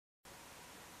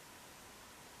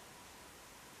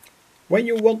when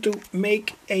you want to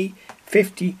make a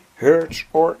 50 Hertz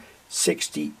or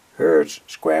 60 Hertz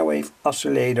square wave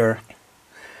oscillator,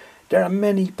 there are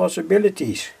many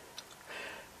possibilities.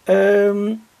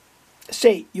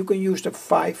 Say you can use the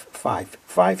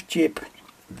 555 chip,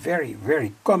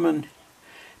 very common,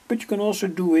 but you can also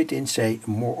do it in, say, a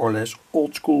more or less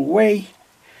old school way.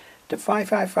 The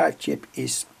 555 chip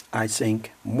is, I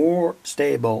think, more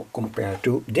stable compared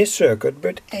to this circuit,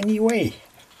 but anyway,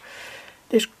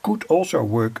 this could also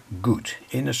work good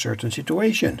in a certain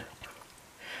situation.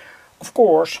 Of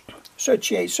course,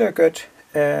 such a circuit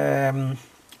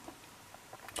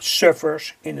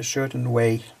suffers in a certain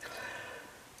way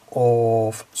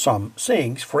of some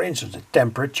things, for instance the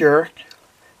temperature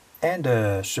and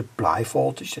the supply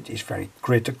voltage that is very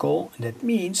critical. That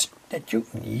means that you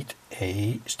need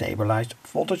a stabilized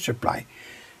voltage supply.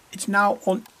 It's now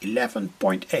on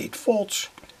 11.8 volts.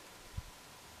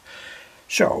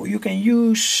 So you can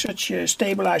use such a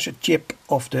stabilizer chip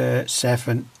of the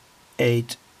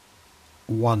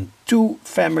 7812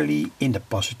 family in the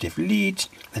positive lead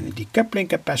and a decoupling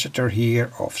capacitor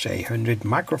here of, say, 100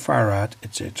 microfarad,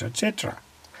 etc, etc.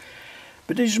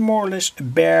 But this is more or less a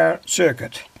bare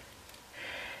circuit.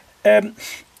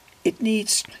 It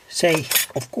needs, say,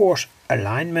 of course,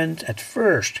 alignment at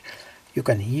first. You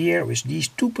can here with these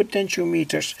two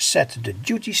potentiometers set the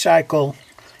duty cycle,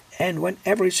 and when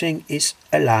everything is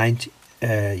aligned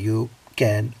you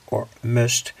can or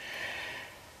must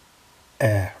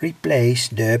replace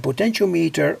the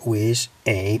potentiometer with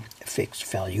a fixed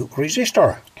value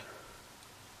resistor.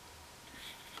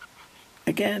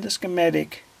 Again, the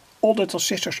schematic, all the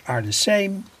transistors are the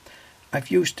same. I've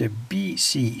used the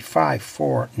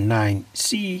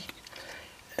BC549C.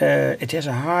 It has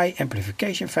a high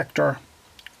amplification factor,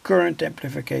 current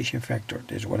amplification factor,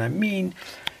 this is what I mean.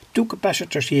 Two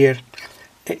capacitors here.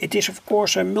 It is of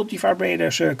course a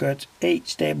multivibrator circuit, a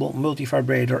stable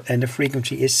multivibrator, and the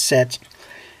frequency is set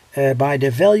by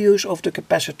the values of the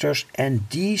capacitors and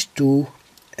these two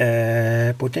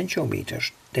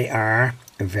potentiometers. They are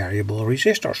variable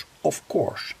resistors, of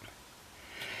course.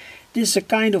 This is a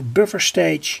kind of buffer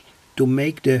stage to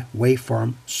make the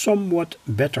waveform somewhat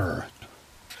better.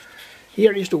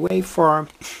 Here is the waveform.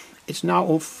 It's now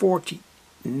on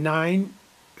 49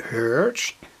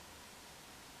 Hertz.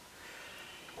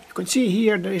 You can see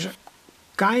here there is a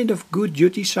kind of good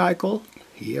duty cycle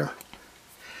here.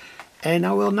 And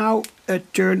I will now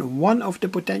turn one of the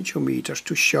potentiometers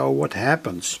to show what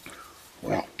happens.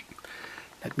 Well,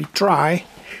 let me try.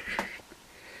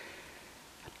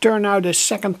 Turn now the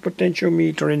second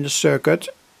potentiometer in the circuit.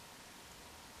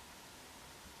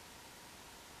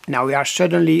 Now we are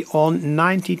suddenly on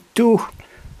 92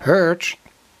 Hertz.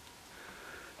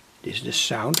 This is the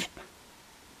sound.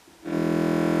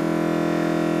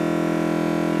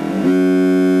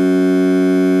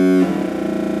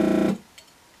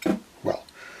 Well,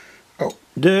 oh,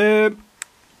 the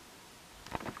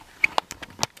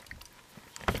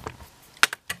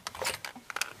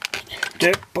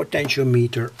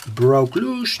potentiometer broke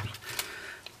loose.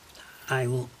 I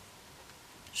will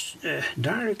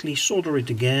directly solder it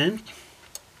again.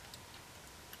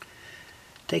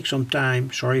 Take some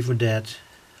time, sorry for that.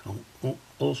 I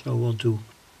also want to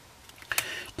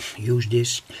use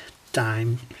this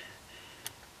time,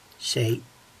 say,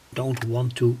 don't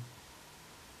want to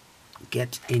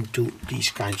get into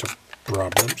these kinds of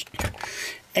problems.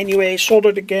 Anyway,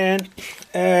 soldered again.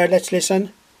 Let's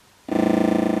listen.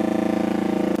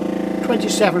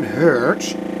 27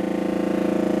 Hertz.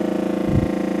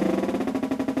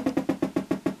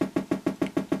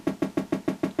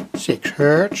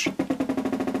 Hertz.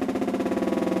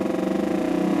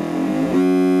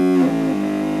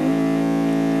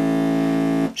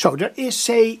 So there is,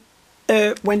 say,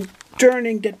 when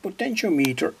turning that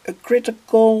potentiometer, a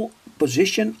critical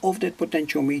position of that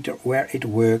potentiometer where it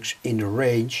works in the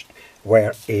range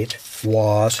where it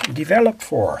was developed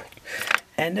for.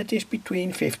 And that is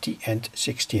between 50 and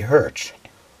 60 Hertz.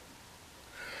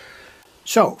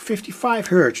 So 55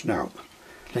 Hertz now.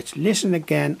 Let's listen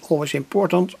again, always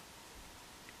important.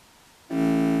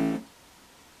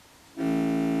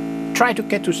 Try to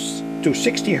get to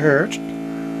 60 Hertz.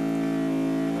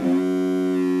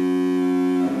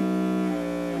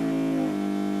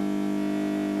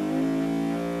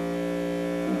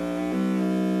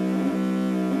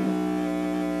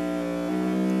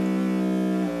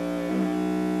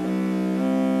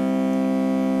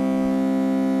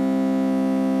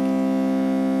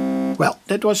 Well,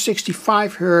 that was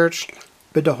 65 Hertz,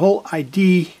 but the whole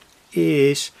idea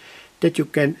is that you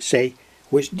can say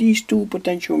with these two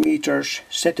potentiometers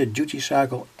set the duty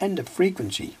cycle and the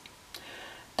frequency.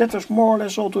 That was more or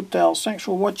less all to tell. Thanks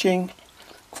for watching.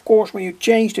 Of course, when you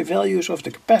change the values of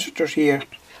the capacitors here,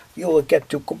 you will get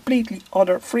to completely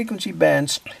other frequency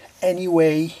bands.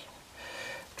 Anyway,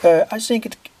 I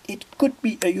think it could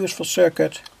be a useful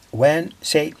circuit when,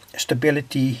 say,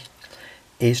 stability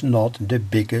is not the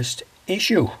biggest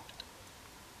issue.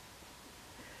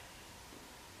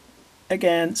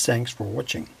 Again, thanks for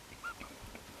watching.